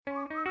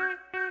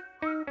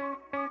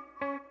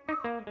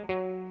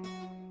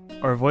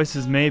Our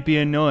voices may be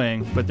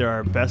annoying, but they're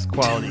our best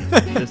quality.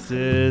 This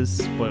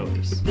is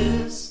Spoilers.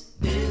 This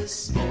is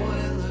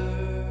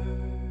Spoiler.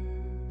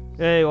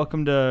 Hey,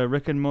 welcome to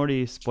Rick and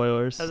Morty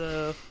Spoilers.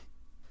 Hello.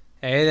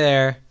 Hey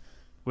there.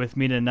 With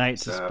me tonight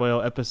to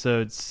spoil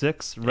episode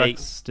 6,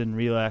 Rest and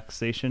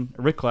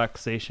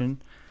Ricklaxation.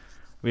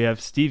 We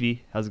have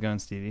Stevie. How's it going,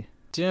 Stevie?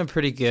 Doing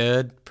pretty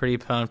good. Pretty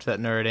pumped that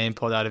Notre Dame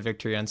pulled out a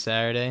victory on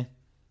Saturday.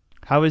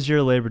 How was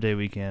your Labor Day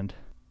weekend?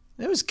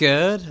 It was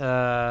good.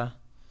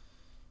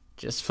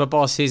 Just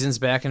football season's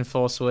back in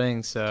full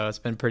swing, so it's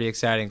been pretty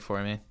exciting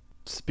for me.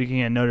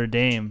 Speaking of Notre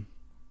Dame,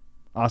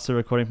 also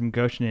recording from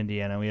Goshen,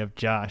 Indiana, we have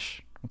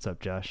Josh. What's up,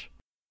 Josh?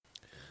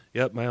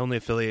 Yep, my only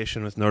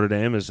affiliation with Notre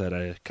Dame is that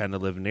I kind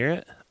of live near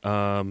it.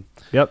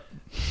 Yep.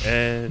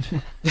 And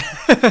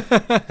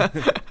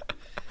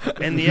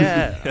and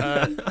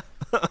yeah.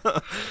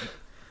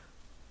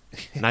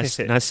 Nice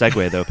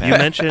segue, though, Pat. You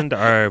mentioned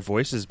our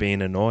voices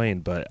being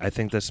annoying, but I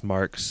think this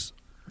marks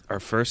our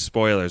first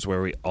spoilers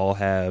where we all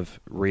have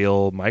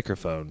real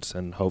microphones,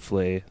 and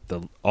hopefully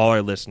all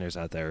our listeners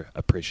out there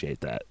appreciate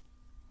that.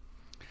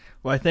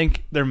 Well, I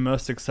think they're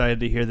most excited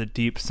to hear the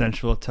deep,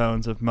 sensual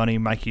tones of Money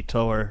Mikey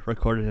Toller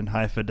recorded in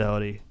high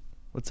fidelity.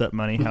 What's up,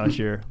 Money? How was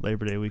your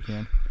Labor Day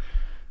weekend?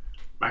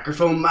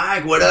 Microphone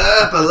Mike, what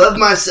up? I love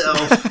myself.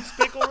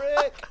 Spickle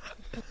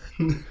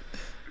Rick!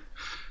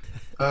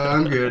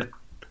 I'm good.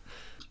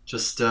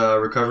 Just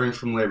recovering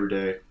from Labor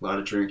Day. A lot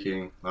of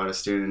drinking, a lot of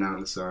standing out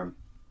in the sun.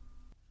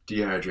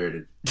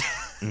 Dehydrated.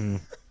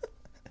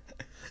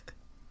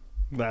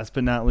 Last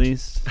but not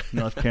least,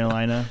 North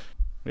Carolina,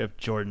 we have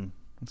Jordan.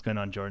 What's going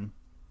on, Jordan?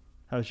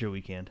 How was your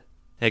weekend?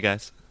 Hey,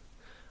 guys.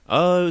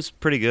 Oh, it was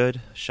pretty good.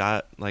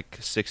 Shot like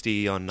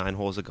 60 on 9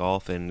 holes of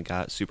golf and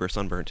got super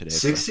sunburned today.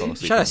 60?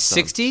 Shot a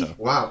 60? So.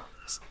 Wow.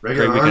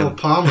 Regular Great Arnold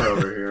weekend. Palmer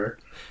over here.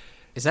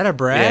 Is that a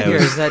brag, Yeah, or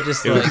is that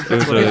just It was, like it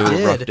was that's what I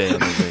a rough did? day on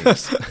the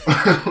links.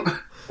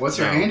 What's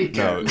your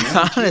handicap? No,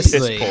 man?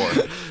 Honestly.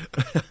 Piss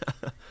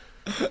poor.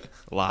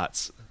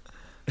 Lots.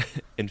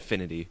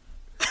 Infinity.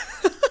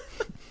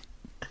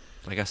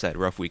 Like I said,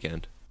 rough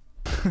weekend.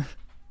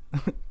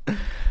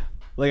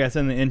 Like I said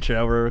in the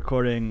intro, we're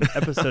recording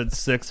episode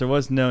 6. There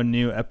was no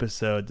new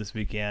episode this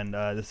weekend.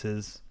 This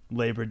is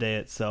Labor Day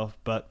itself,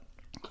 but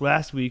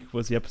last week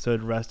was the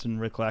episode Rest and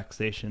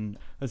Ricklaxation.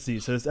 Let's see.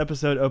 So this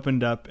episode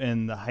opened up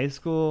in the high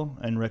school,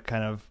 and Rick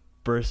kind of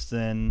burst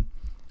in,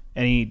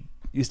 and he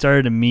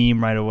started a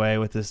meme right away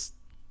with this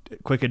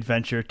quick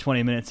adventure,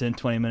 20 minutes in,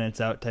 20 minutes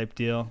out type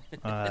deal.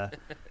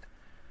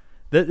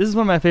 This is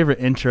one of my favorite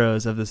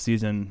intros of the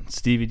season.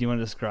 Stevie, do you want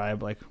to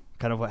describe like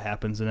kind of what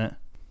happens in it?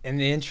 In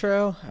the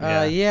intro?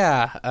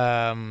 Yeah.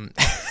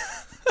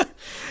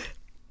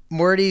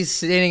 Morty's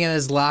sitting in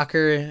his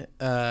locker,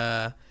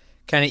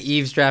 kind of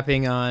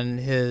eavesdropping on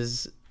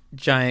his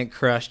giant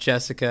crush,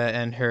 Jessica,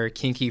 and her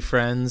kinky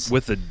friends.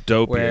 With the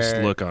dopiest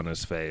Where- look on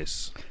his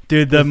face.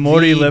 Dude, the The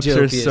Morty lips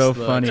are dopiest so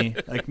look. funny.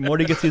 Like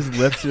Morty gets his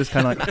lips to just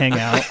kind of like hang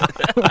out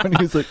when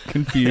he's like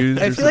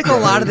confused. I or feel like a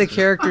lot of the surprised.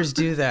 characters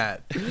do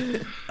that.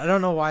 I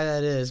don't know why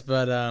that is,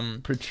 but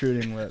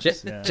Protruding lips.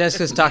 Yeah.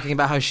 Jessica's talking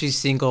about how she's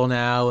single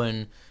now,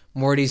 and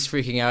Morty's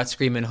freaking out,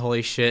 screaming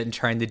 "holy shit" and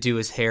trying to do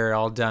his hair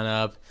all done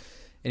up.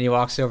 And he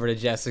walks over to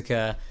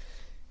Jessica,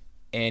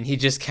 and he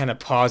just kind of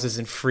pauses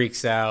and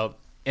freaks out.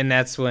 And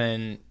that's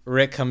when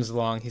Rick comes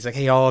along. He's like,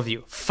 "Hey, all of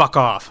you, fuck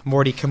off.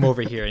 Morty, come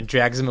over here," and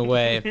drags him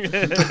away.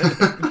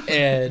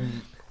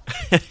 And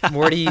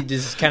Morty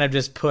is kind of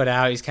just put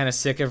out. He's kind of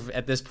sick of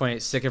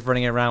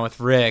running around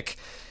with Rick.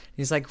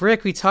 He's like,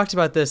 "Rick, we talked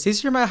about this.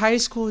 These are my high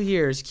school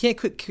years. You can't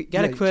quit.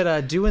 Gotta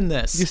quit doing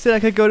this." You said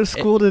I could go to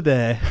school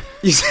today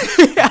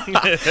Yeah.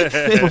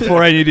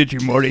 before I needed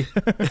you, Morty.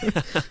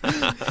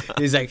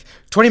 He's like,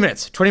 20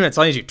 minutes,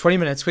 all I need you, 20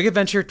 minutes, quick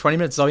adventure, 20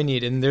 minutes is all you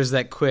need. And there's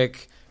that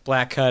quick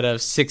black cut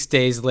of 6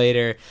 days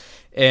later,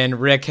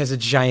 and Rick has a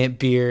giant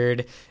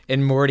beard,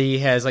 and Morty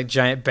has like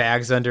giant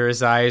bags under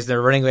his eyes.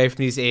 They're running away from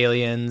these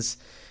aliens,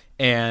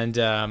 and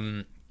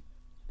I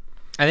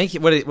think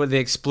what they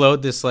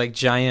explode this like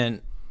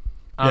giant.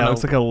 I don't Yeah, it know,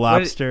 looks like a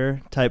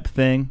lobster type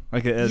thing.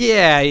 Like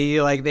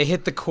they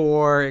hit the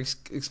core,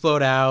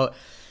 explode out.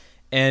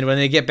 And when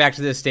they get back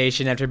to the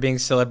station after being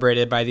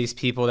celebrated by these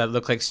people that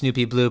look like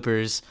Snoopy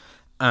bloopers,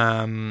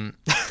 or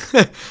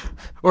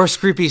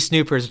Scroopy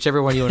Snoopers,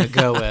 whichever one you want to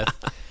go with,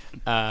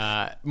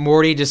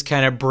 Morty just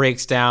kind of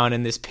breaks down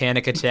in this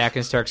panic attack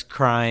and starts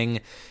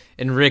crying.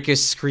 And Rick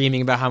is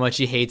screaming about how much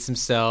he hates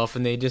himself,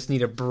 and they just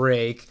need a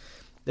break.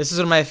 This is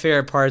one of my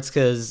favorite parts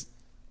because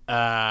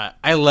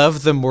I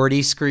love the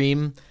Morty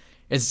scream.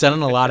 It's done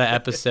in a lot of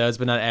episodes,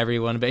 but not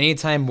everyone. But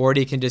anytime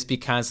Morty can just be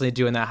constantly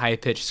doing that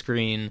high-pitched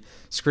scream,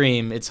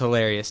 it's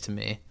hilarious to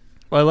me.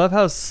 Well, I love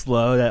how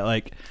slow that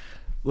like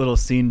little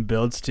scene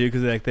builds too,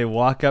 because like they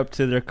walk up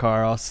to their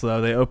car all slow,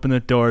 they open the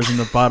doors, and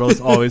the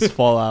bottles always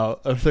fall out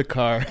of the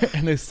car,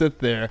 and they sit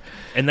there.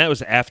 And that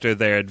was after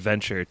their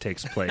adventure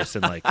takes place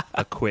in like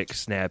a quick,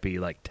 snappy,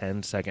 like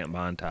 10-second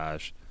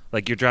montage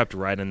Like you're dropped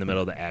right in the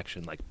middle of the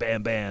action, like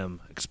bam,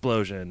 bam,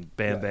 explosion,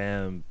 bam,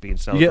 bam, being You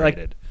celebrated. get like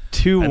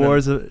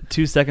And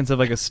 2 seconds of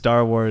like a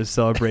Star Wars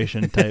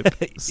celebration type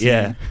scene.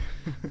 Yeah.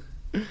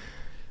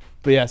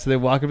 But yeah, so they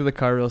walk up to the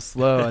car real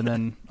slow, and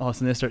then all of a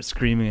sudden they start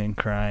screaming and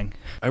crying.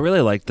 I really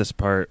like this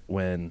part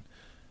when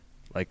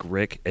like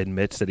Rick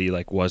admits that he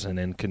like wasn't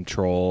in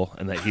control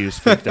and that he was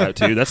freaked out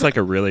too. That's like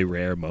a really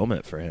rare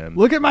moment for him.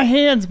 Look at my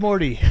hands,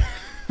 Morty.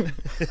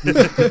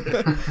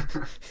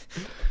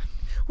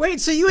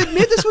 Wait, so you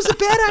admit this was a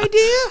bad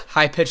idea?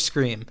 High-pitched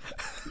scream.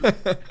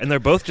 And they're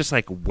both just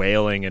like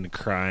wailing and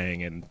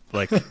crying, and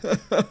like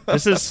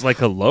this is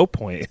like a low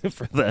point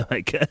for them,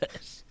 I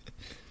guess.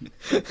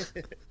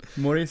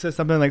 Morty says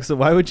something like, "So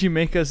why would you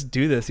make us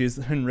do this?"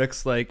 And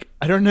Rick's like,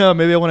 "I don't know.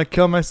 Maybe I want to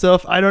kill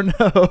myself. I don't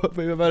know.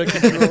 Maybe I'm out of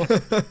control."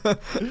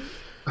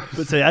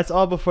 But so that's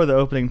all before the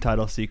opening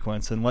title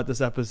sequence, and what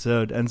this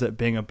episode ends up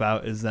being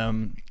about is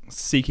them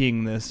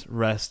seeking this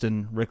rest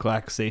and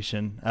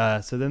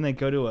Ricklaxation. So then they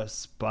go to a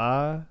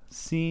spa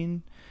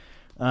scene.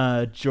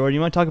 Jordan,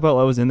 you want to talk about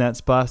what was in that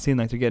spa scene?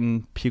 Like they're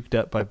getting puked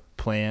up by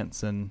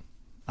plants and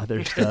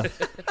other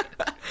stuff.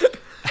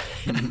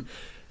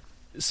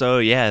 So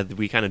yeah,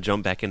 we kind of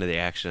jump back into the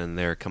action.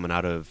 They're coming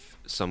out of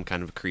some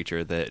kind of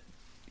creature that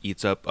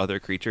eats up other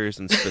creatures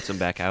and spits them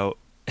back out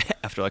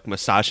after like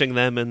massaging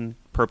them in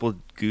purple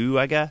goo,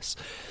 I guess.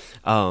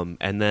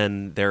 And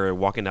then they're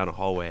walking down a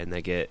hallway and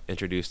they get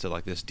introduced to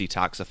like this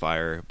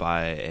detoxifier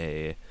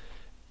by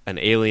an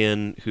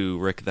alien who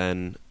Rick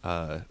then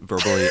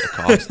verbally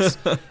accosts,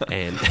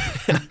 and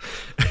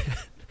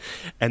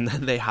and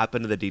then they hop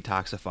into the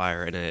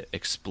detoxifier and it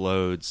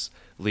explodes,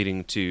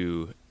 leading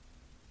to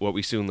what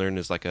we soon learn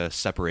is like a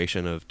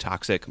separation of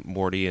toxic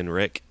Morty and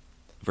Rick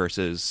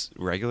versus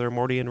regular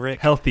Morty and Rick.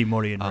 Healthy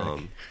Morty and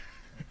Rick.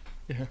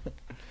 Yeah.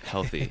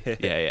 Healthy.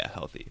 Yeah,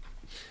 healthy.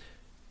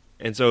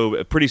 And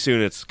so pretty soon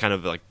it's kind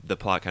of like the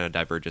plot kind of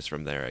diverges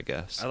from there, I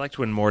guess. I liked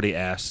when Morty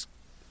asks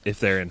if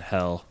they're in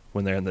hell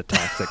when they're in the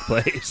toxic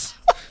place.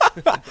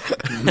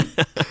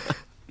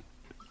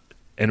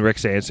 And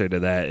Rick's answer to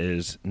that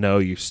is, "No,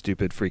 you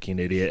stupid freaking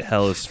idiot.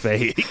 Hell is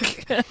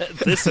fake.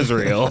 This is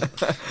real."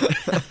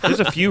 There's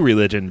a few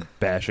religion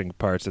bashing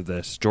parts of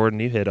this. Jordan,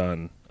 you hit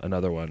on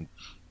another one,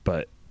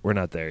 but we're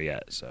not there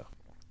yet. So,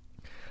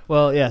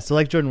 Well, yeah, so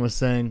like Jordan was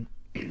saying,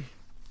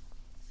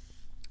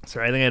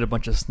 sorry, I think I had a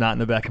bunch of snot in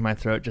the back of my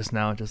throat just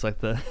now, just like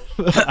the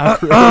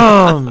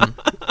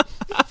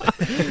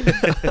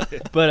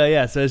But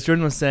yeah, so as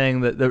Jordan was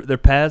saying, that their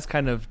paths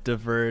kind of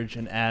diverge,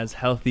 and as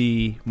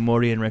healthy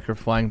Morty and Rick are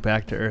flying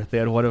back to Earth, they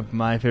had one of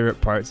my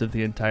favorite parts of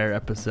the entire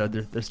episode.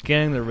 They're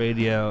scanning the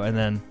radio, and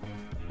then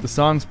the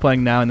song's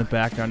playing now in the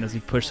background as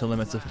we push the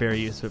limits of fair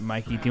use. But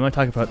Mikey, do you want to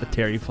talk about the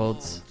Terry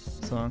Folds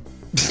song?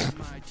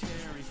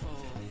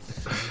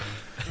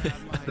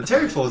 The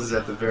Terry Folds is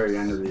at the very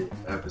end of the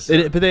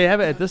episode. But they have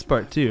it at this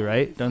part too,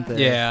 right? Don't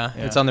they? Yeah,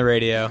 it's on the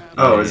radio.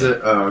 Oh, is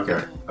it? Oh,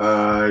 okay.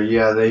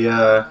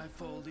 Yeah,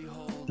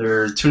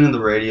 they're tuning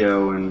the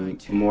radio,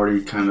 and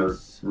Morty kind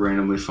of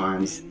randomly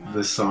finds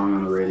this song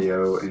on the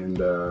radio, and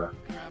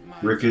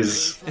Rick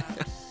is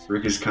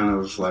kind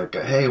of like,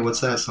 "Hey, what's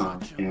that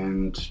song?"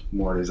 And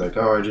Morty's like,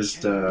 "Oh, I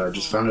just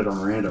found it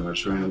on random. I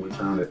just randomly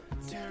found it."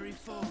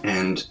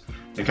 And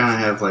they kind of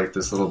have like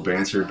this little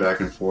banter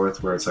back and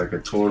forth where it's like a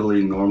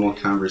totally normal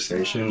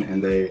conversation,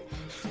 and they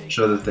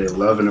show that they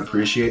love and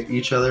appreciate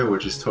each other,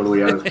 which is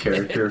totally out of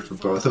character for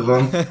both of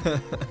them.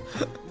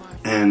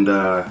 And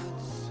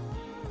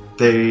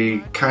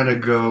Rick kind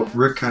of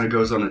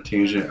goes on a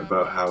tangent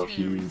about how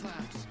he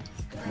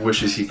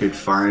wishes he could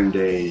find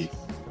a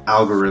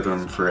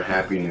algorithm for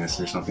happiness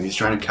or something. He's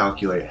trying to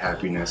calculate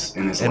happiness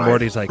in his life. and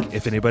Morty's like,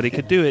 "If anybody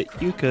could do it,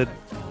 you could."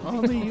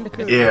 Only you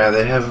could. Yeah,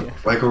 they have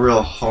like a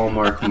real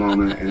hallmark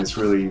moment, and it's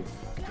really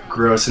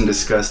gross and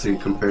disgusting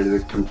compared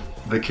to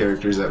the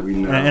characters that we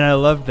know. And I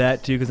love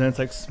that too, because then it's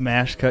like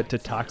smash cut to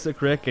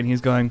Toxic Rick, and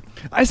he's going,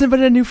 "I just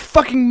invented a new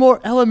fucking more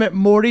element,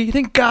 Morty. You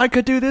think God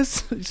could do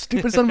this? You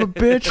stupid son of a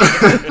bitch."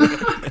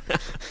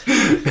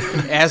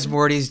 As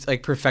Morty's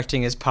like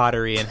perfecting his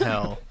pottery in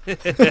hell.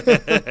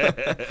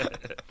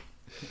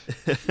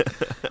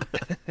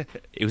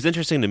 It was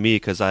interesting to me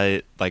because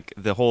I like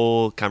the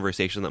whole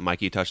conversation that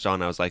Mikey touched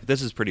on. I was like,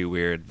 this is pretty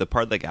weird. The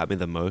part that got me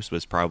the most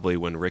was probably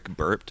when Rick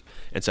burped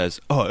and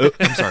says, "Oh,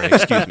 I'm sorry,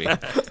 excuse me."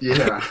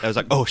 Yeah. I was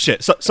like, oh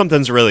shit,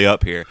 something's really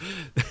up here.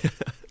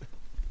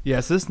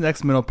 Yeah, so this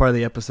next middle part of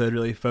the episode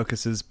really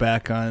focuses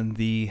back on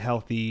the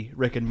healthy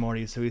Rick and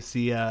Morty. So we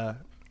see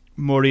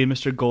Morty and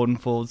Mr.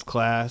 Goldenfold's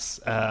class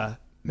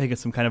making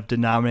some kind of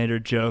denominator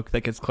joke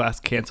that gets class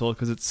canceled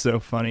because it's so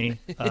funny.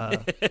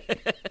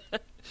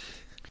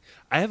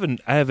 I have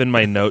in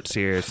my notes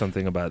here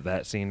something about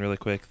that scene really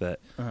quick that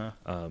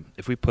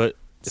if we put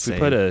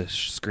a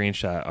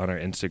screenshot on our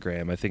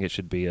Instagram, I think it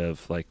should be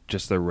of like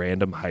just the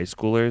random high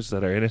schoolers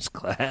that are in his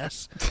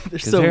class. They're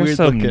so weird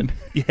looking.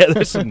 Yeah,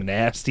 there's some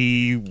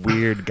nasty,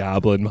 weird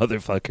goblin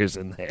motherfuckers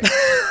in there.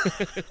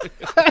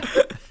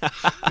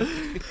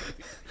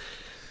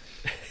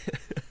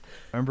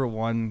 I remember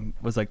one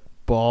was like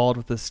bald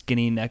with a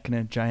skinny neck and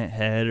a giant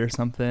head or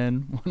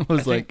something. One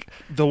was like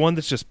the one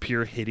that's just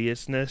pure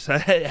hideousness. I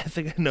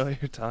think I know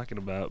what you're talking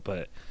about,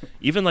 but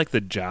even like the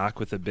jock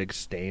with a big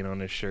stain on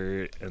his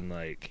shirt and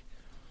like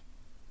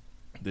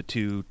the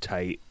too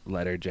tight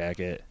leather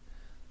jacket.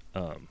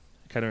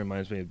 Kind of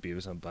reminds me of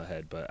Beavis and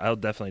Butthead, but I'll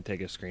definitely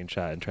take a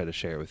screenshot and try to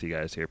share it with you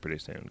guys here pretty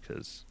soon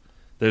because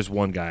there's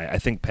one guy, I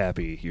think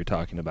Pappy, you're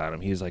talking about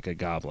him. He's like a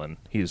goblin.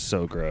 He's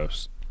so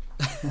gross.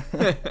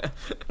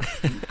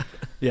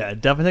 Yeah,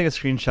 definitely take a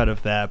screenshot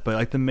of that. But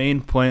like the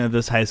main point of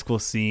this high school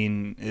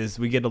scene is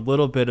we get a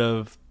little bit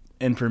of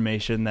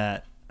information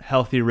that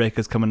healthy Rick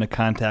has come into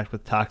contact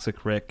with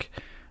toxic Rick,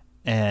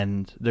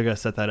 and they're gonna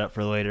set that up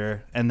for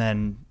later. And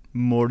then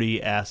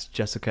Morty asks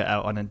Jessica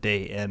out on a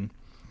date, and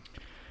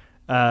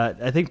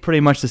I think pretty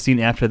much the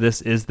scene after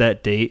this is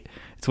that date.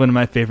 It's one of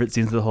my favorite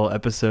scenes of the whole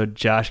episode.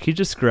 Josh, can you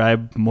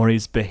describe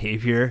Morty's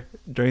behavior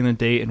during the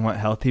date and what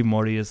healthy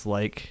Morty is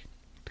like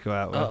to go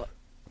out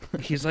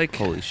with? He's like,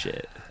 Holy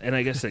shit. and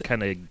I guess it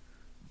kind of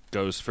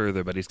goes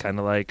further, but he's kind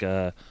of like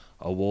a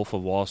Wolf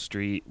of Wall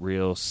Street,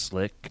 real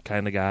slick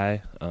kind of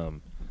guy.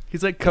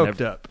 He's like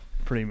coked up,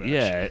 pretty much.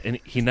 Yeah, and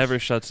he never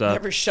shuts up.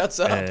 Never shuts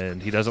up.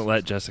 And he doesn't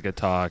let Jessica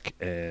talk,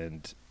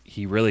 and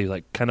he really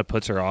like kind of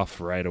puts her off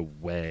right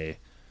away.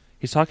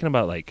 He's talking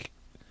about like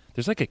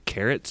there's like a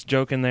carrots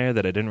joke in there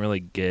that I didn't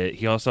really get.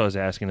 He also was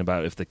asking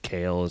about if the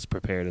kale is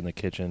prepared in the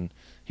kitchen.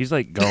 He's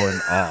like going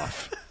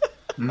off.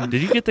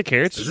 Did you get the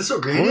carrots? Is this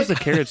organic? What was the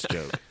carrots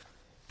joke?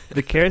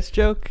 The carrots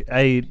joke,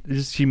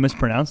 she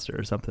mispronounced it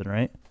or something,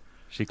 right?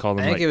 She called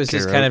him I think like it was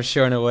just carrot. kind of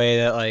showing away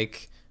that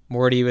like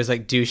Morty was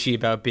like douchey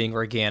about being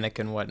organic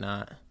and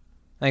whatnot.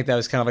 I think that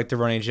was kind of like the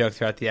running joke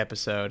throughout the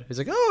episode. He's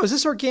like, "Oh, is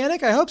this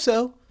organic? I hope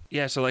so."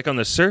 Yeah, so like on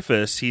the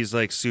surface, he's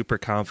like super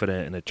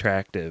confident and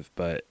attractive,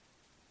 but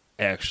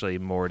actually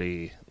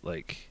Morty,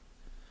 like,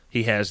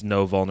 he has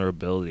no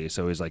vulnerability,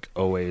 so he's like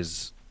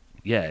always,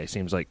 he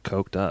seems like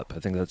coked up. I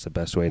think that's the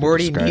best way to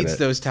Morty describe needs it.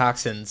 those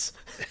toxins.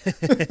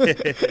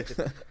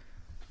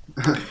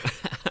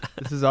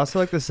 This is also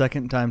like the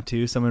second time,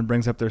 too, someone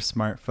brings up their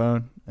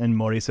smartphone and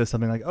Morty says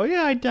something like, "Oh,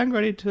 yeah, I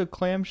downgraded to a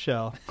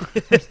clamshell."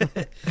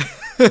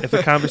 If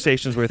a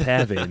conversation's worth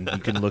having, you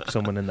can look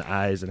someone in the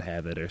eyes and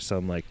have it, or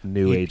some like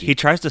new age. He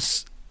tries to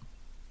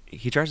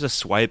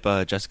swipe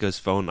Jessica's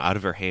phone out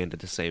of her hand at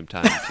the same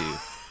time too.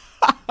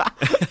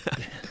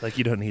 Like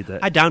you don't need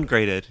that. I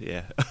downgraded.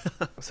 Yeah.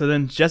 So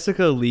then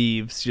Jessica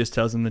leaves. She just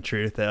tells him the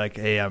truth that, like,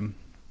 hey,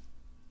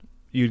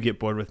 you'd get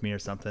bored with me or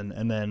something.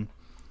 And then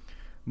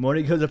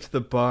Morty goes up to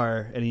the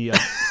bar and he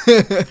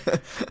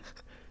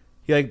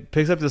like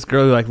picks up this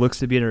girl who like looks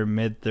to be in her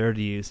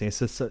mid-30s,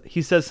 and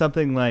he says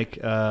something like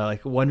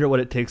wonder what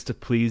it takes to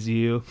please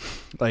you,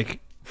 like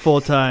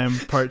full-time,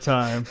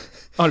 part-time.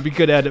 I want to be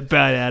good at it,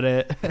 bad at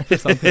it, or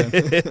something.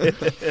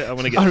 I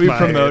want to get I want to be fired.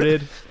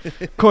 promoted.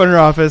 Corner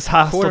office,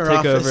 hostile Corner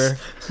takeover.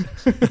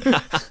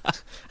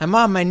 I'm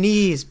on my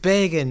knees,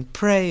 begging,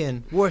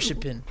 praying,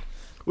 worshiping.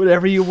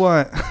 Whatever you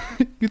want.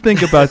 You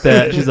think about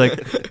that. She's like,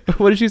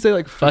 what did she say?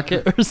 Like, fuck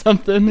it or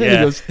something? Yeah. And he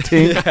goes,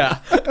 tink. Yeah.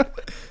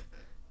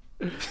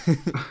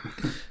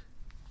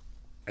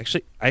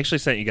 I actually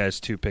sent you guys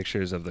 2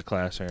 pictures of the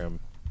classroom.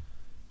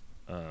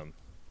 I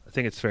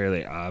think it's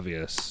fairly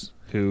obvious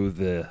who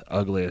the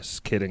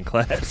ugliest kid in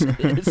class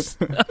is.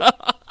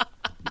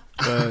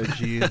 Oh,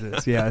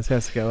 Jesus. Yeah, this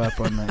has to go up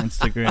on the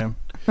Instagram.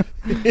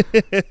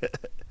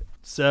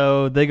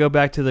 So they go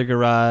back to the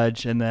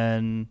garage, and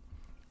then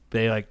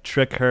they like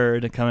trick her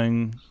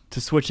into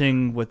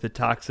switching with the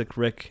toxic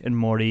Rick and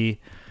Morty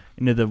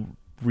into the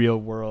real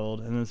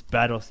world, and this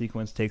battle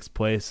sequence takes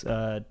place.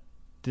 Did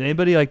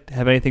anybody like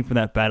have anything from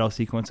that battle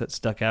sequence that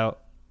stuck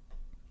out?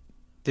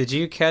 Did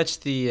you catch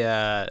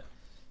the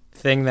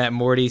thing that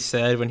Morty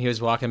said when he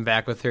was walking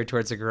back with her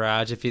towards the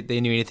garage? If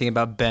they knew anything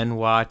about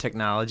Benoit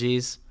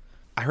Technologies,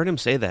 I heard him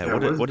say that. Yeah,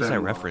 What is that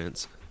Benoit?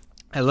 reference?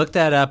 I looked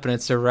that up, and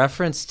it's a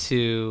reference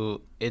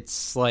to.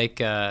 It's like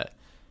I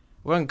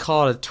wouldn't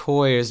call it a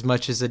toy as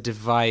much as a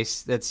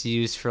device that's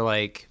used for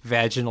like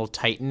vaginal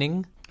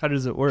tightening. How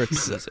does it work?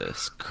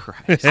 Jesus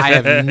Christ. I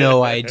have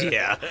no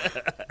idea.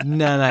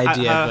 None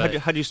idea.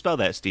 How do you spell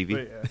that,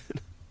 Stevie?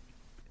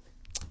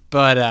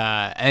 But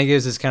I think it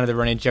was just kind of the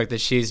running joke that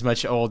she's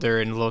much older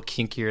and a little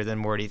kinkier than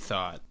Morty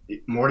thought.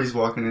 Morty's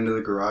walking into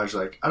the garage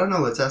like, I don't know,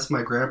 let's ask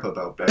my grandpa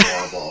about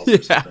Benoit balls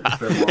or something.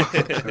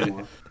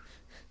 Benoit.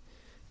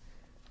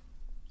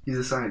 He's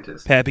a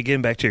scientist. Pappy,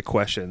 getting back to your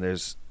question,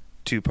 there's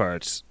 2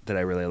 parts that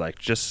I really like.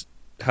 Just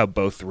how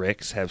both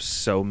Ricks have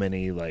so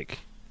many like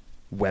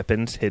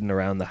weapons hidden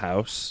around the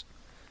house,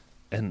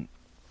 and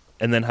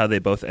then how they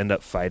both end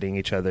up fighting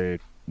each other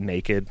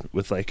naked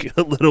with like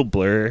a little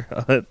blur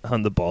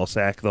on the ball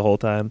sack the whole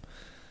time.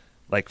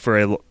 Like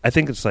I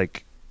think it's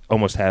like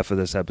almost half of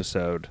this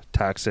episode,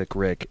 Toxic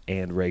Rick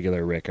and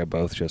regular Rick are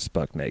both just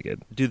buck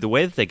naked. Dude, the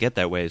way that they get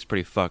that way is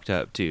pretty fucked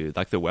up, too.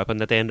 Like the weapon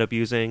that they end up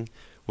using,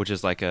 which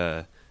is like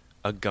a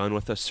gun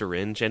with a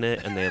syringe in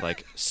it, and they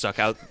like suck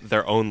out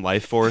their own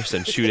life force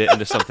and shoot it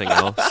into something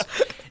else.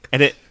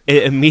 And it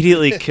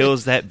immediately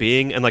kills that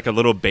being, and like a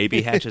little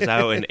baby hatches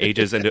out and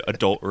ages into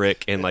adult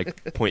Rick in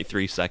like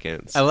 0.3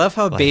 seconds. I love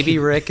how baby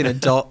Rick and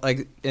adult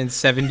and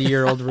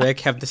 70-year-old Rick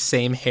have the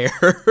same hair.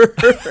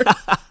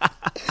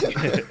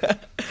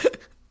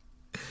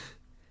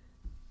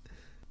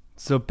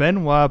 So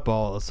Benoit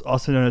balls,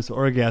 also known as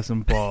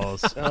orgasm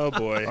balls, Oh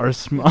boy. are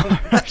small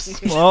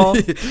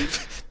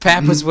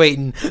Pap was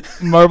waiting.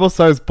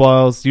 marble-sized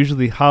balls,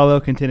 usually hollow,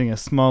 containing a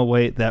small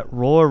weight that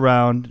roll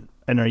around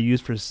and are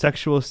used for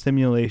sexual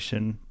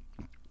stimulation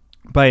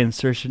by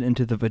insertion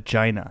into the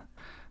vagina.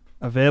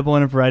 Available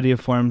in a variety of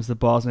forms, the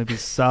balls may be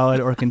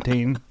solid or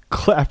contain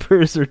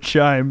clappers or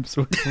chimes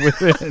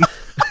within.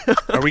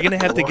 Are we going to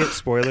have to get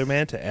Spoiler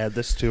Man to add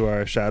this to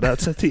our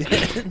shout-outs at the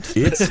end?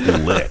 It's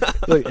lit.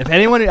 Look, if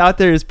anyone out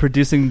there is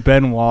producing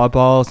Benoit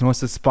balls and wants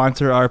to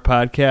sponsor our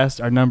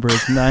podcast, our number is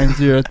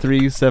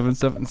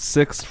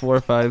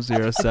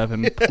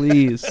 903-776-4507.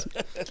 Please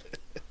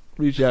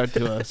reach out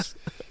to us.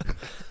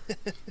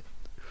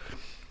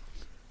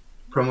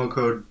 Promo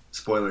code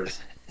spoilers.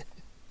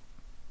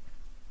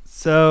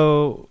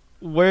 So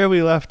where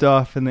we left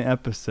off in the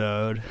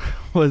episode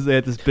was they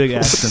had this big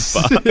action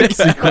sequence.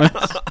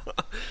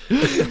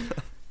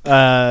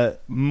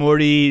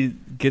 Morty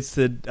gets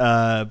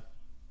the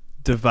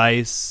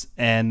device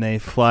and they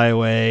fly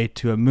away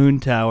to a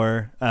moon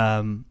tower.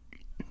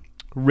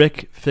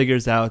 Rick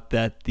figures out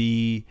that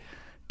the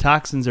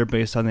toxins are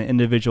based on the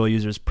individual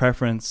user's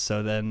preference,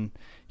 so then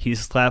he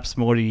slaps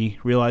Morty,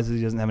 realizes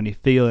he doesn't have any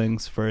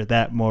feelings for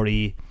that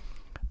Morty,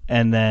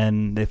 and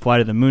then they fly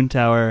to the moon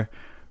tower.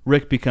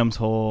 Rick becomes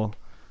whole,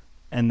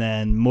 and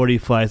then Morty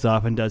flies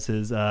off and does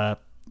his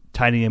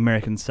tiny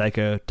American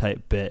Psycho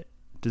type bit.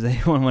 Does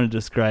anyone want to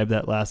describe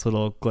that last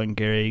little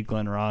Glengarry,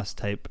 Glen Ross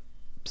type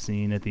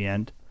scene at the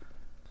end?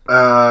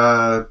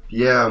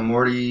 Yeah,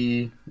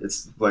 Morty,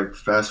 it's like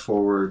fast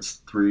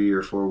forwards 3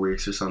 or 4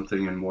 weeks or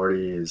something, and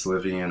Morty is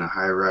living in a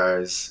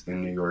high-rise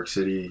in New York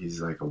City.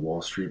 He's like a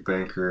Wall Street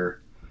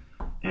banker,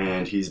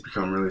 and he's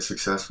become really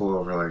successful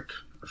over like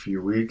a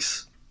few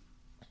weeks,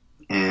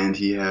 and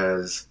he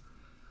has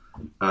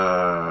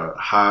a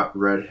hot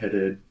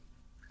redheaded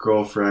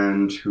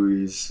girlfriend who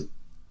he's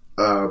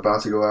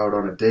about to go out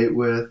on a date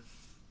with,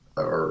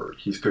 or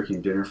he's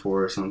cooking dinner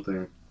for or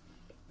something,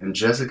 and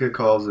Jessica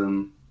calls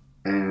him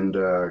and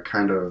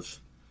kind of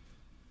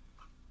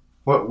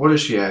what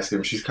does she ask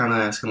him? She's kind of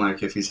asking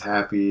like if he's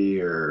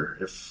happy or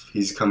if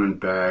he's coming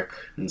back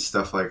and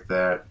stuff like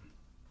that,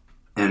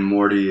 and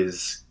Morty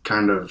is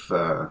kind of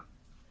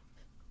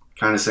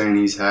saying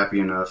he's happy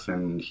enough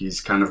and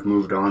he's kind of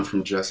moved on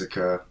from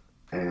Jessica,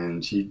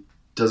 and he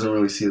doesn't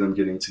really see them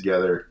getting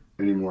together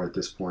anymore at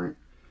this point.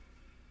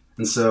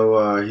 And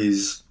so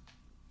he's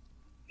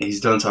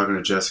done talking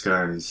to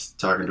Jessica, and he's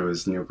talking to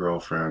his new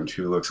girlfriend,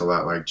 who looks a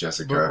lot like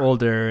Jessica. We're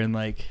older and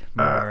like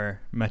more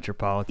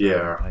metropolitan.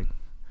 yeah. Like,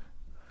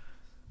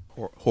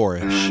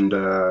 Whorish. And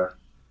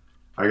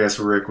I guess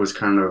Rick was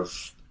kind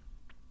of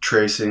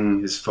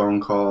tracing his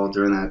phone call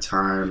during that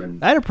time,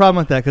 and I had a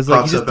problem with that because like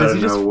Pops up does out he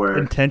of just nowhere.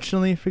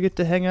 intentionally forget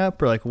to hang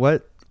up, or like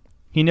what?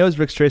 He knows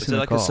Rick's tracing it the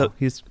like a call.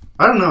 He's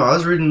I don't know. I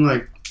was reading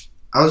like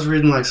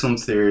some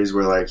theories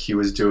where like he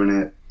was doing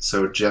it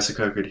so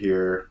Jessica could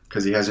hear,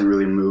 because he hasn't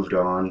really moved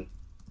on.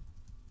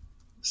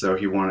 So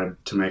he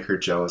wanted to make her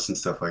jealous and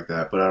stuff like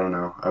that. But I don't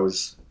know. I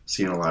was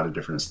seeing a lot of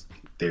different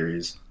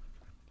theories.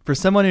 for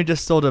someone who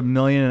just sold $1.5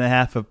 million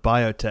of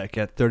biotech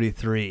at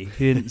 33.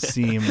 He didn't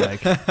seem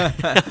like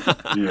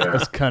Yeah.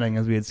 as cunning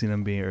as we had seen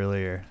him be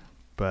earlier.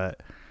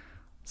 But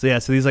so yeah,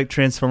 so these like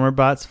Transformer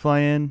bots fly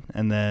in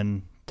and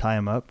then tie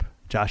him up.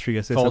 Josh, were you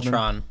gonna say something?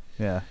 Voltron.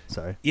 Yeah,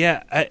 sorry.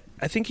 Yeah,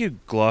 I think you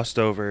glossed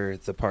over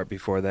the part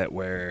before that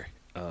where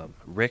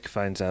Rick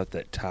finds out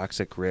that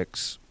Toxic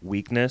Rick's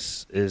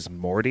weakness is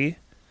Morty.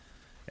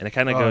 And it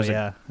kind of goes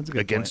yeah. That's a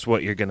good against point.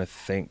 what you're going to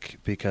think,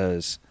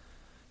 because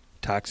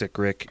Toxic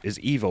Rick is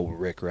evil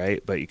Rick,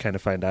 right? But you kind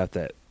of find out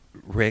that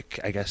Rick,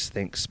 I guess,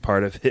 thinks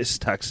part of his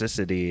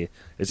toxicity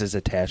is his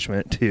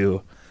attachment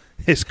to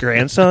his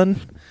grandson.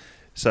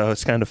 So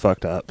it's kind of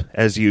fucked up.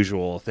 As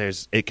usual,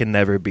 it can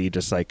never be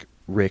just like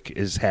Rick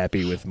is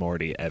happy with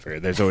Morty ever.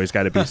 There's always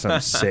got to be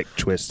some sick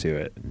twist to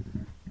it.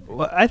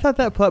 Well, I thought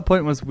that plot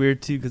point was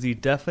weird too, because he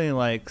definitely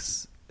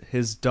likes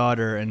his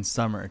daughter and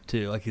Summer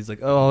too. Like he's like,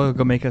 oh, I'll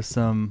go make us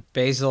some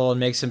Basil and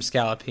make some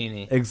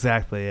scallopini.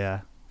 Exactly, yeah.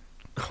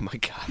 Oh my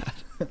god.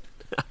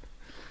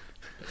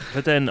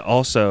 But then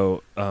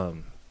also,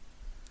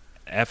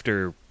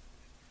 after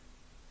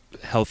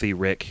healthy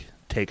Rick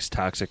takes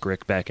Toxic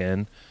Rick back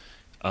in,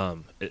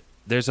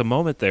 there's a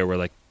moment there where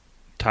like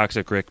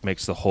Toxic Rick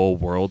makes the whole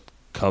world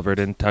covered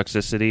in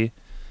toxicity,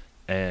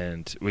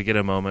 and we get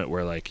a moment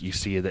where like you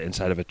see the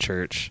inside of a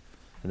church,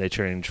 and they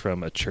change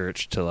from a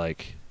church to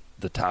like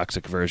the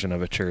toxic version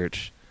of a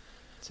church.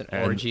 It's an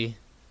And- orgy.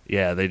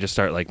 Yeah, they just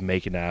start like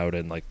making out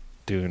and like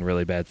doing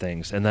really bad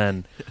things. And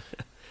then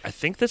I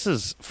think this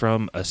is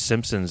from a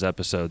Simpsons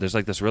episode. There's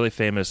like this really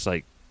famous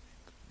like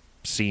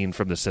scene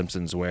from the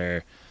Simpsons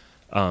where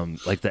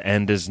like the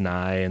end is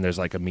nigh and there's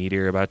like a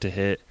meteor about to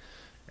hit,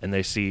 and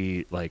they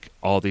see like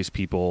all these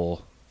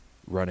people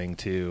running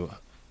to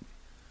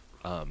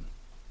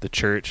the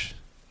church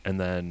and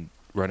then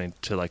running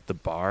to like the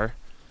bar,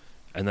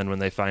 and then when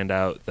they find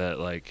out that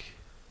like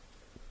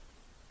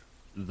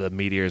the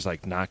meteor is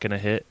like not gonna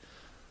hit,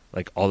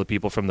 like all the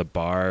people from the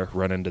bar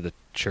run into the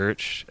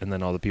church, and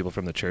then all the people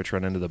from the church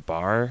run into the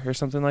bar or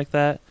something like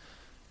that.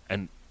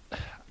 And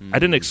I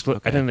didn't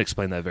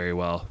explain that very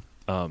well.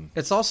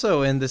 It's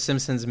also in the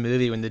Simpsons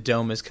movie when the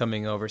dome is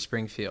coming over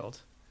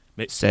Springfield.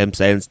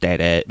 Simpsons did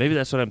it. Maybe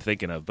that's what I'm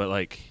thinking of, but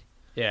like,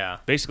 Yeah.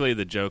 basically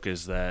the joke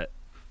is that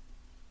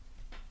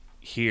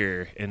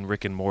here in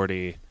Rick and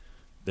Morty,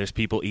 there's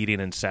people eating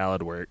in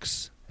Salad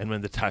Works, and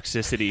when the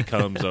toxicity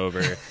comes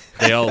over,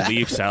 they all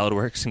leave Salad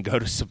Works and go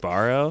to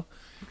Sbarro.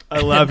 I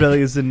love that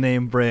it's a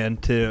name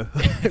brand too.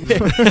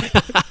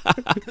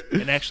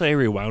 And actually, I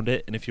rewound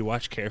it, and if you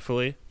watch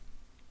carefully,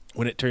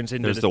 when it turns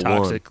into There's the the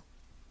toxic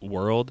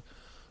world,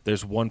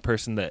 there's one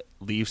person that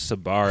leaves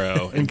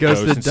Sbarro and goes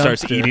goes to and the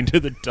starts dumpster. eating to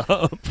the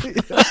dump.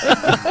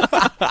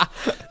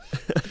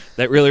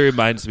 That really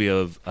reminds me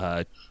of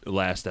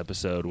last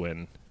episode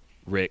when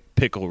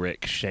Pickle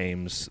Rick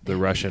shames the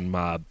Russian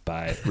mob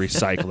by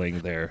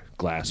recycling their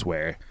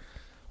glassware.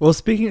 Well,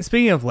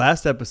 speaking of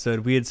last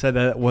episode, we had said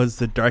that it was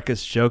the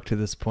darkest joke to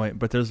this point,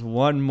 but there's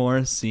one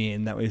more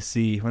scene that we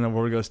see when the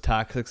world goes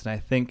toxic, and I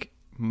think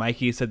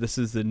Mikey said this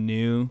is the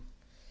new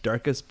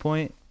darkest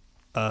point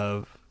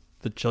of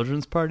the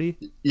children's party.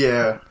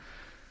 Yeah,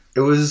 it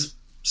was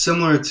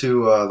similar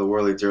to the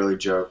Whirly Dirly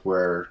joke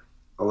where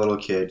a little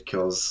kid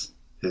kills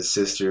his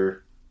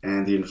sister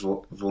and the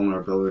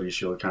vulnerability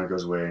shield kind of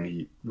goes away and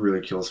he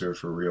really kills her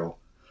for real.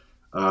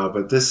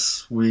 But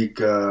this week,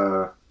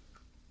 the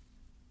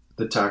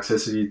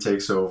toxicity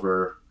takes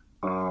over,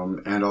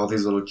 and all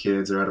these little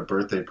kids are at a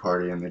birthday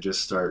party and they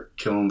just start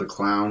killing the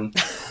clown.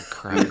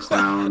 And the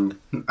clown,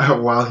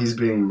 while he's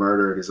being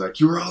murdered, is like,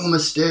 "You were all a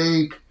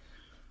mistake.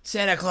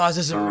 Santa Claus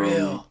isn't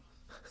real."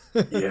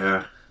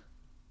 Yeah.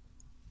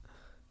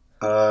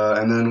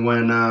 And then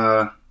when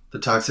the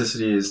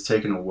toxicity is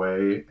taken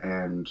away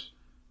and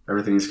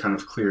everything's kind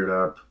of cleared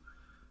up,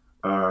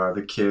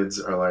 the kids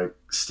are like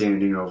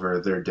standing over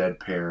their dead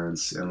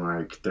parents and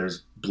like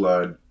there's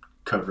blood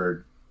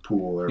covered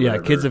pool or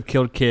whatever. Kids have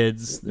killed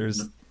kids.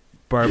 There's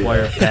barbed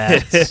wire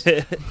bats.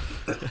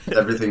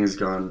 Everything has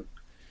gone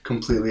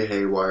completely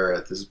haywire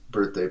at this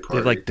birthday party.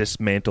 They've like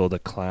dismantled a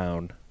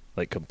clown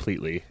like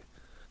completely.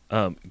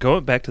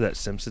 Going back to that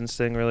Simpsons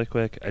thing really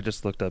quick, I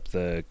just looked up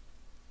the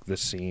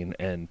scene,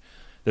 and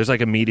there's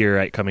like a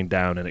meteorite coming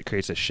down and it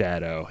creates a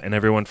shadow, and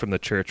everyone from the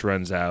church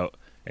runs out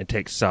and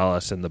takes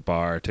solace in the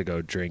bar to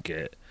go drink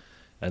it,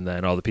 and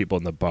then all the people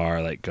in the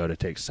bar like go to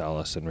take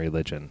solace in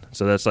religion.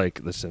 So that's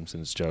like the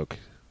Simpsons joke.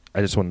 I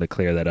just wanted to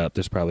clear that up.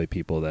 There's probably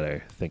people that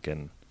are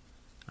thinking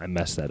I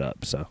messed that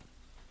up. So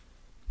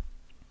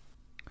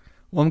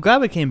Well, I'm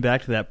glad we came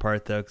back to that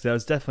part, though, because that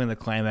was definitely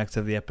the climax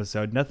of the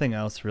episode. Nothing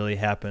else really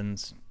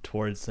happens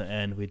towards the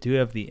end. We do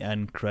have the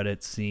end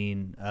credit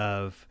scene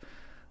of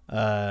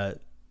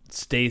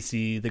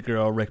Stacy, the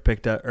girl Rick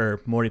picked up,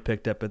 or Morty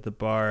picked up at the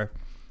bar,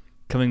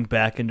 coming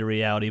back into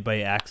reality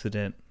by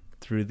accident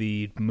through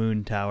the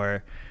moon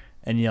tower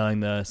and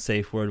yelling the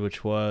safe word,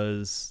 which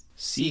was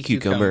Sea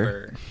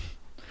cucumber.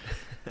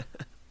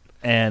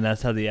 And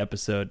that's how the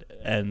episode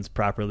ends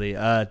properly.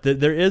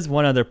 There is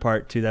one other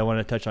part, too, that I want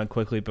to touch on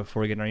quickly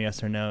before we get our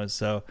yes or no.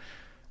 So,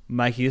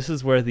 Mikey, this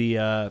is where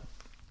the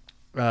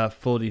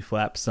Foldy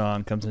Flap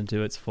song comes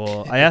into its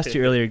full. I asked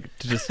you earlier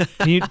to just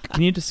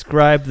can you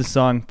describe the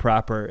song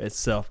proper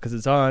itself, because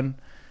it's on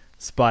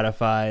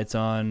Spotify, it's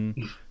on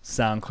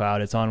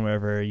SoundCloud, it's on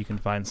wherever you can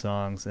find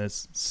songs, and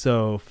it's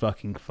so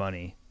fucking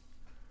funny.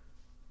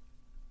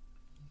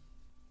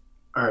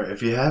 All right,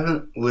 if you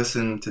haven't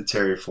listened to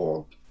Terry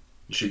Fold,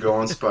 you should go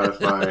on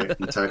Spotify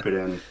and type it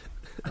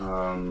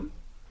in.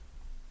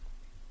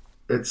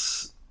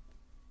 It's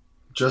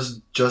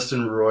just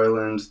Justin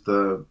Roiland,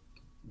 the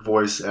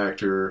voice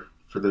actor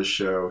for this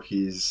show.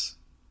 He's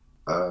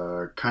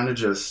kind of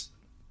just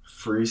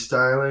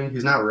freestyling.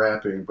 He's not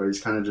rapping, but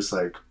he's kind of just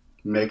like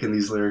making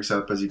these lyrics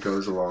up as he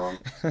goes along.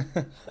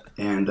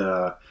 And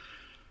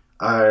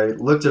I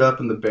looked it up,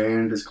 and the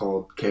band is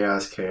called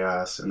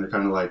Chaos, and they're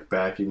kind of like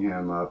backing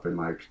him up and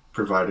like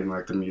providing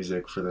like the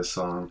music for this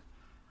song.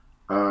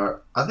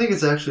 I think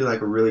it's actually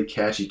like a really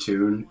catchy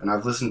tune, and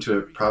I've listened to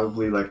it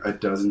probably like a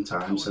dozen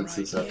times since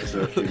this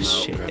episode came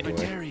out. Grab my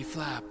terry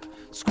flap,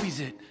 squeeze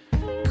it.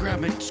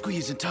 Grab it,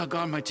 squeeze and tug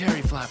on my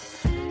terry flap.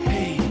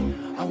 Hey,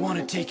 I want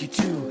to take you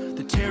to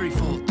the terry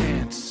fold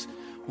dance.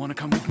 Want to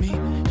come with me?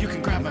 You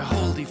can grab my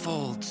holdy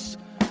folds.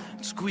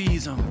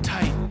 Squeeze them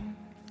tight.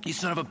 You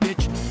son of a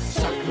bitch,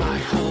 suck my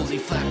holdy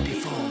flappy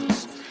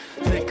folds.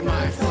 Lick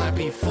my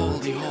flappy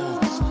foldy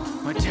holds.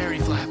 My terry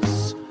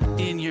flaps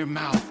in your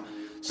mouth.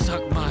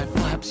 Suck my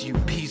flaps, you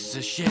piece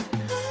of shit.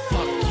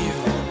 Fuck you,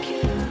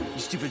 you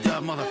stupid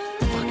dumb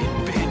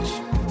motherfucking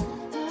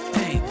bitch.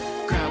 Hey,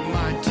 grab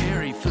my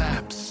terry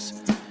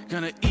flaps.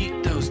 Gonna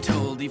eat those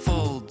toady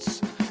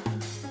folds.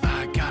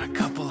 I got a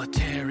couple of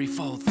terry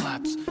fold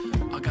flaps.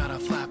 I got a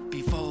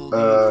flappy fold.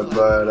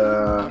 But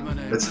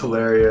it's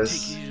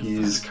hilarious.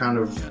 He's kind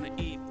of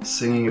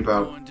singing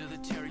about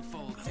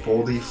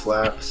foldy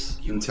flaps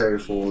and terry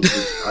folds,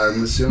 which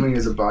I'm assuming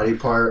is a body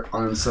part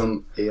on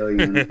some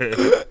alien.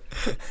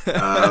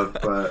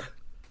 But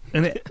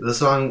the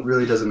song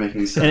really doesn't make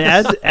any sense.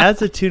 And as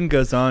the tune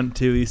goes on,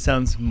 too, he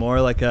sounds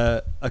more like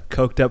a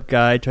coked up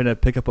guy trying to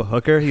pick up a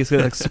hooker. He's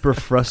like super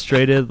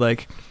frustrated,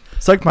 like,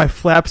 "Suck my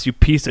flaps, you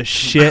piece of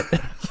shit."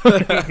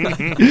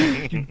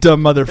 You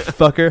dumb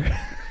motherfucker.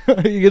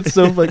 He gets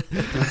so like,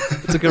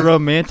 it's like a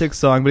romantic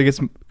song, but he gets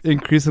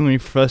increasingly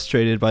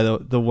frustrated by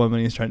the woman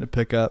he's trying to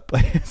pick up.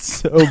 Like, it's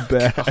so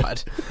bad.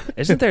 God.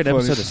 Isn't there an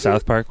episode of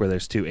South Park where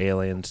there's two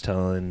aliens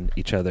telling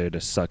each other to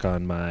suck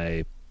on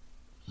my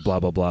blah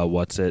blah blah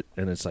what's it,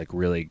 and it's like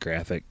really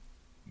graphic?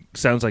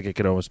 Sounds like it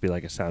could almost be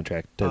like a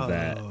soundtrack to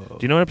that. Do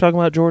you know what I'm talking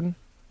about, Jordan?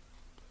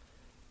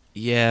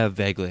 Yeah,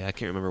 vaguely. I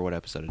can't remember what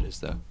episode it is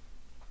though.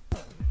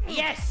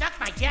 Yeah, suck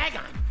my jag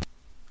on.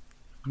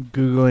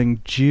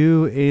 Googling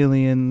Jew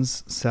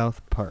aliens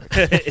South Park.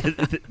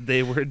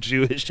 They were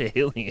Jewish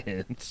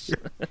aliens.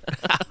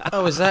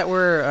 Oh, is that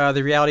where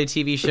the reality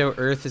TV show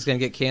Earth is going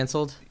to get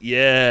canceled?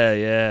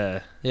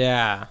 Yeah.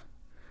 Yeah.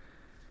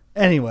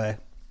 Anyway,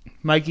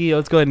 Mikey,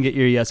 let's go ahead and get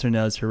your yes or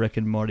no's for Rick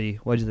and Morty.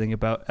 What did you think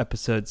about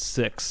episode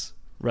 6,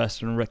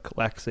 Rest and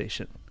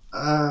Ricklaxation?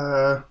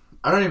 I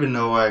don't even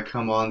know why I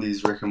come on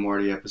these Rick and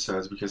Morty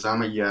episodes, because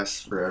I'm a yes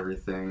for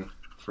everything,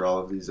 for all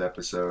of these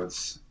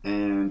episodes.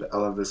 And I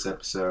love this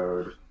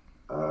episode,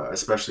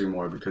 especially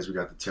more because we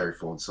got the Terry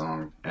Fold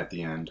song at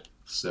the end.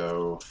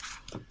 So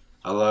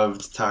I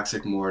loved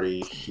Toxic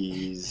Morty.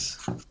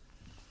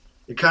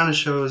 It kind of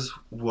shows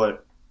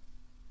what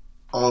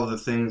all of the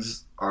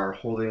things are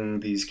holding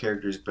these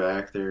characters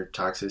back, their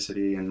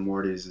toxicity, and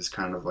Morty's is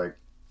kind of like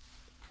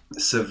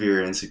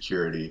severe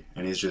insecurity,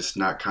 and he's just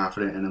not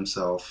confident in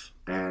himself,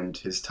 and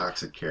his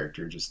toxic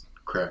character just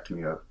cracked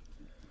me up.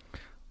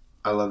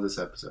 I love this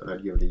episode.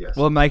 I'd give it a yes.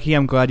 Well, Mikey,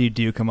 I'm glad you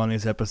do come on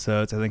these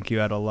episodes. I think you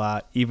add a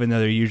lot, even though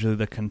they're usually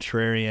the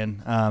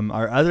contrarian.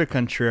 Our other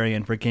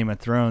contrarian for Game of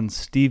Thrones,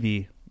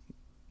 Stevie,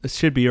 this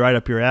should be right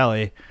up your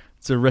alley.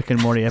 It's a Rick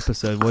and Morty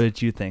episode. What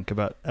did you think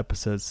about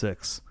episode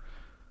 6?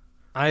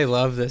 I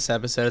love this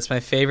episode. It's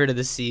my favorite of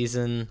the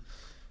season,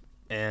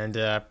 and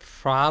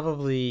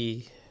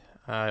probably,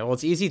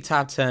 it's easy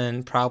top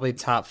 10, probably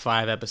top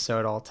 5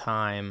 episode all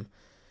time.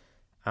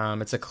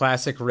 It's a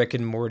classic Rick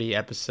and Morty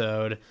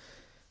episode.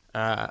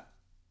 I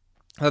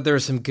thought there were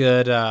some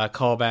good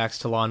callbacks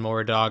to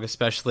Lawnmower Dog,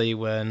 especially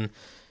when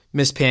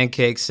Miss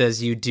Pancake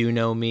says, "You do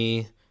know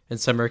me," and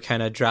Summer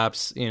kind of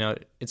drops,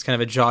 it's kind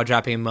of a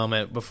jaw-dropping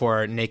moment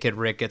before naked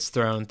Rick gets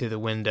thrown through the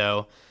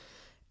window.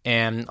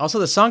 And also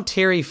the song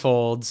Terry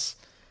Folds,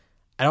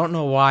 I don't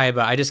know why,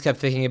 but I just kept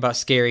thinking about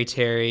Scary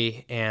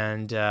Terry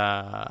and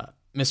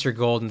Mr.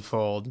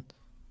 Goldenfold,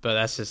 but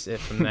that's just it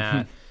from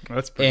that.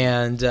 That's pretty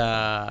and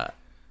I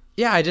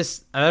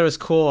thought it was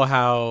cool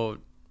how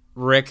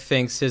Rick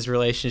thinks his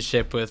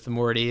relationship with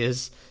Morty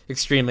is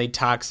extremely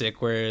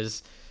toxic,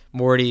 whereas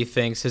Morty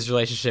thinks his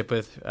relationship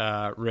with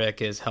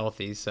Rick is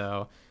healthy.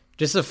 So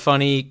just a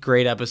funny,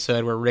 great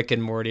episode where Rick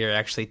and Morty are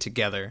actually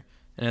together.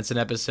 And it's an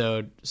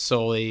episode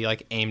solely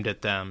like aimed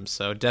at them.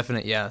 So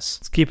definite yes.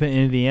 Let's keep it in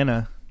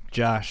Indiana.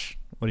 Josh,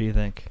 what do you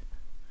think?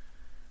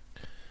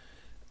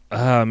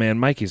 Man,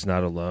 Mikey's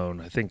not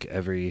alone. I think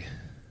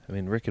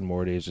Rick and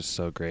Morty is just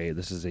so great.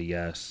 This is a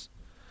yes.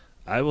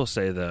 I will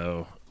say,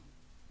 though,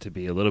 to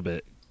be a little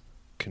bit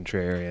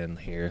contrarian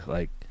here,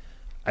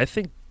 I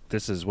think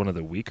this is one of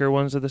the weaker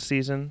ones of the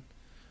season,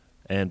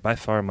 and by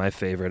far my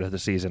favorite of the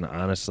season,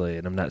 honestly,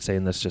 and I'm not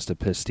saying this just to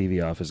piss Stevie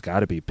off, has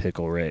got to be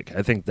Pickle Rick.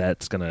 I think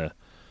that's going to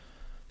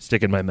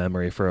stick in my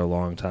memory for a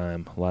long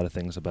time. A lot of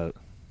things about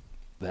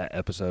that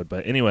episode.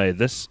 But anyway,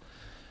 this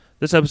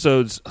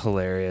episode's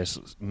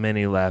hilarious.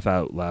 Many laugh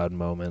out loud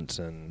moments,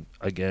 and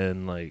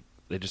again,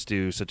 they just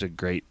do such a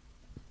great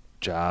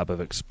job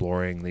of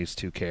exploring these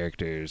two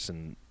characters,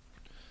 and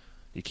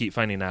you keep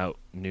finding out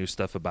new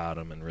stuff about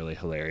them in really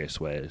hilarious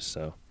ways.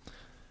 So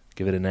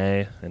give it an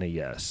A and a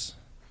yes.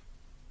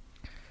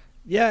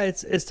 Yeah,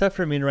 it's tough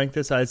for me to rank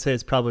this. I'd say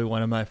it's probably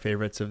one of my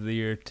favorites of the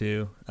year,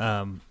 too.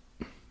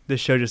 This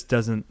show just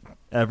doesn't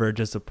ever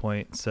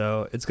disappoint,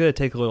 so it's going to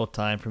take a little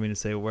time for me to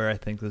say where I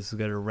think this is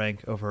going to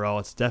rank overall.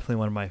 It's definitely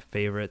one of my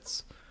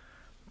favorites,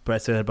 but I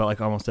say that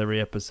about almost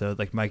every episode,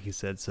 like Mikey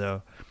said.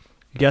 So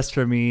guess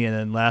for me, and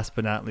then last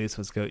but not least,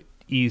 let's go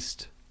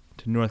east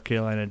to North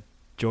Carolina.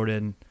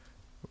 Jordan,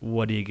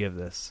 what do you give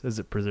this? Is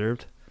it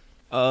preserved?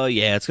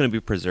 Yeah, it's going to be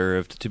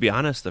preserved. To be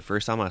honest, the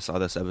first time I saw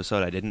this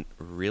episode, I didn't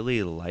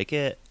really like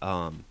it.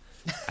 I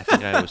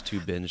think I was too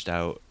binged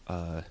out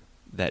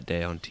that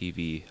day on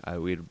TV.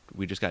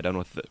 We just got done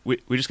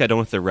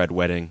with the Red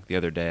Wedding the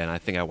other day, and I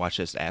think I watched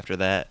this after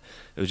that.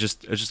 It was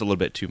just a little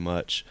bit too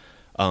much.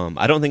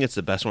 I don't think it's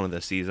the best one of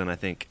the season. I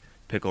think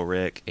Pickle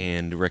Rick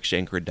and Rick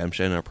Shank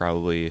Redemption are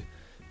probably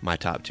my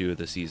top 2 of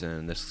the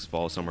season. This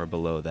falls somewhere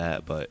below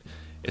that, but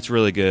it's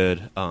really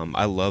good.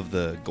 I love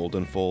the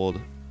Golden Fold.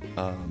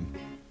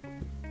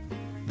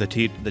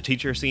 The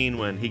teacher scene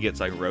when he gets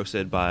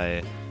roasted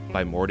by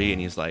by Morty,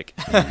 and he's like,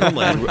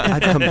 normally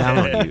I'd come down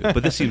on you,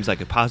 but this seems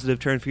like a positive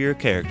turn for your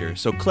character,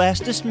 so class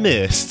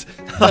dismissed.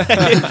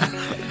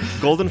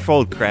 Golden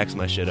Fold cracks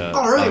my shit up.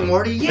 All right,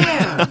 Morty,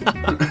 yeah.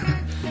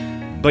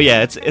 But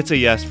yeah, it's a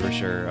yes for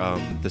sure.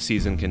 The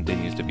season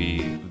continues to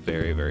be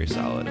very, very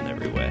solid in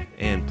every way,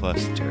 and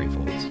plus Terry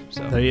Folds.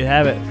 So There you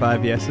have it.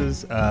 5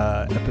 yeses.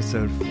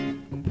 Episode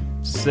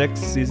 6,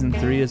 season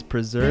 3 is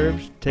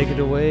preserved. Take it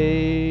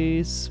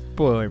away,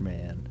 Spoiler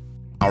Man.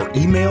 Our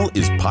email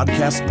is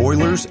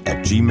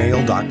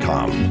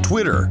podcastspoilers@gmail.com.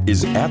 Twitter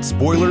is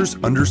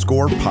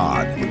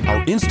 @spoilers_pod.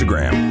 Our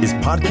Instagram is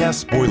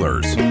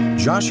podcastspoilers.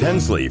 Josh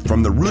Hensley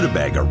from the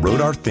Rutabaga wrote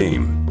our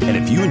theme. And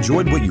if you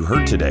enjoyed what you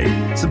heard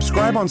today,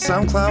 subscribe on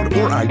SoundCloud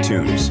or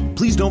iTunes.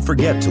 Please don't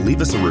forget to leave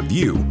us a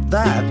review.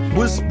 That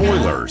was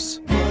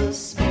Spoilers.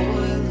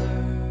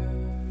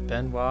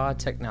 Benoit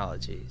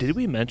Technologies. Did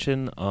we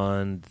mention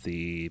on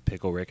the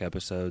Pickle Rick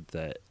episode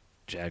that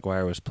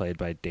Jaguar was played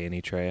by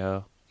Danny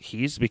Trejo?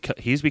 He's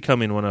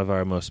becoming one of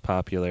our most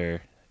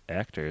popular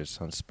actors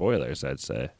on Spoilers, I'd say.